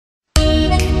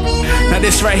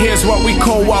This right here is what we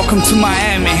call Welcome to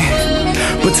Miami.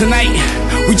 But tonight,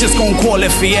 we just gonna call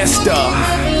it Fiesta.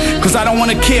 Cause I don't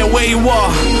wanna care where you are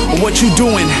or what you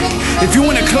doing. If you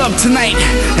in a club tonight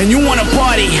and you wanna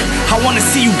party, I wanna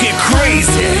see you get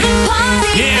crazy.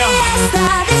 Yeah,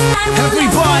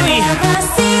 everybody.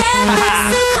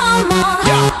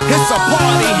 Yeah, it's a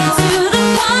party.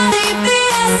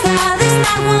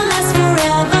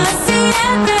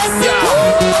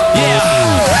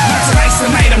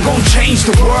 Change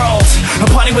the world, a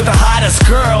party with the hottest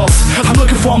girls. I'm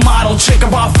looking for a model chick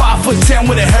about 5'10"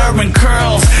 with her hair and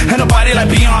curls, and a body like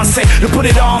Beyonce to put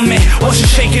it on me while she's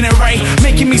shaking it right,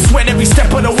 making me sweat every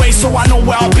step of the way. So I know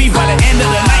where I'll be by the end of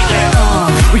the night.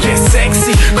 Like, we get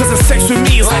sexy, cause the sex with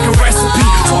me is like a recipe.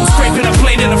 So I'm scraping a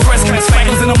plate in the fresh kind of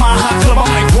spankles into my hot club.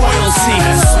 I'm like royalty.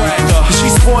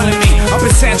 She's spoiling me up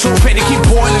in Central Pay to keep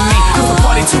boiling me, cause the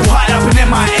party too hot up in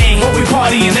MIA. But we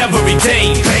partying every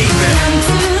day, baby.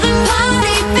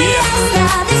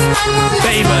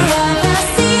 Baby,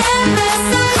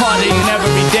 partying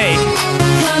every day.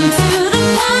 Come to the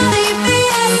party,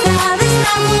 Fiesta. This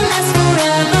night will last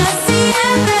forever.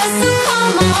 Siempre, so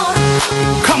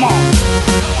come on.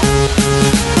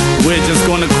 We're just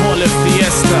gonna call it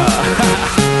Fiesta.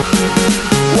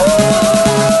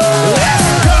 Let's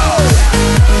go.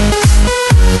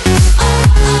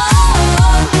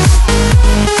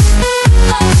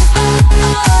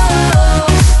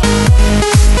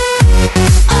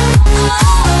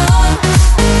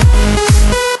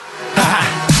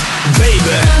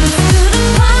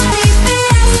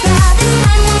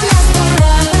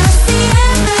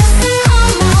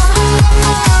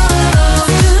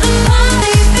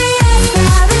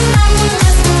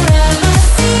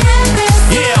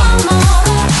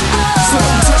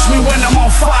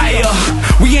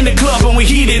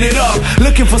 Heating it up,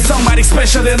 looking for somebody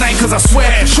special tonight, cause I swear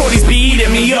shorties be eating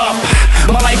me up.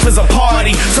 My life is a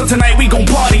party, so tonight we gon'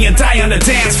 party and die on the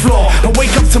dance floor. I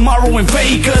wake up tomorrow in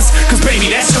Vegas, cause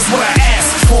baby that's just what I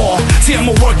asked for. See,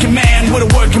 I'm a working man with a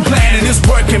working plan, and it's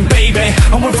working, baby.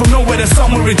 I went from nowhere to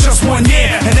somewhere in just 1 year,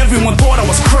 and everyone thought I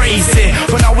was crazy.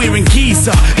 But now we're in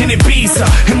Giza, in Ibiza,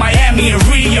 in Miami and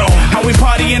Rio, and we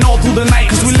partying all through the night,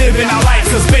 cause we living our life,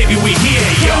 cause baby we here,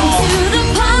 y'all.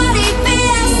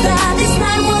 This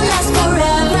night will last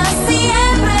forever.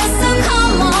 Siempre, so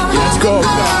come on. Let's go,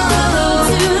 God.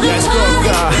 Let's go,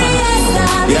 God.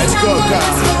 Let's go,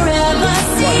 God.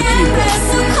 Party people,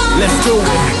 let's do it.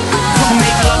 Come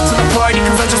make love to the party,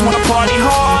 cause I just wanna party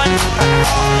hard.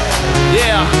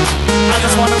 Yeah, I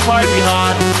just wanna party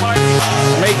hard.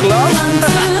 Make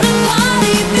love.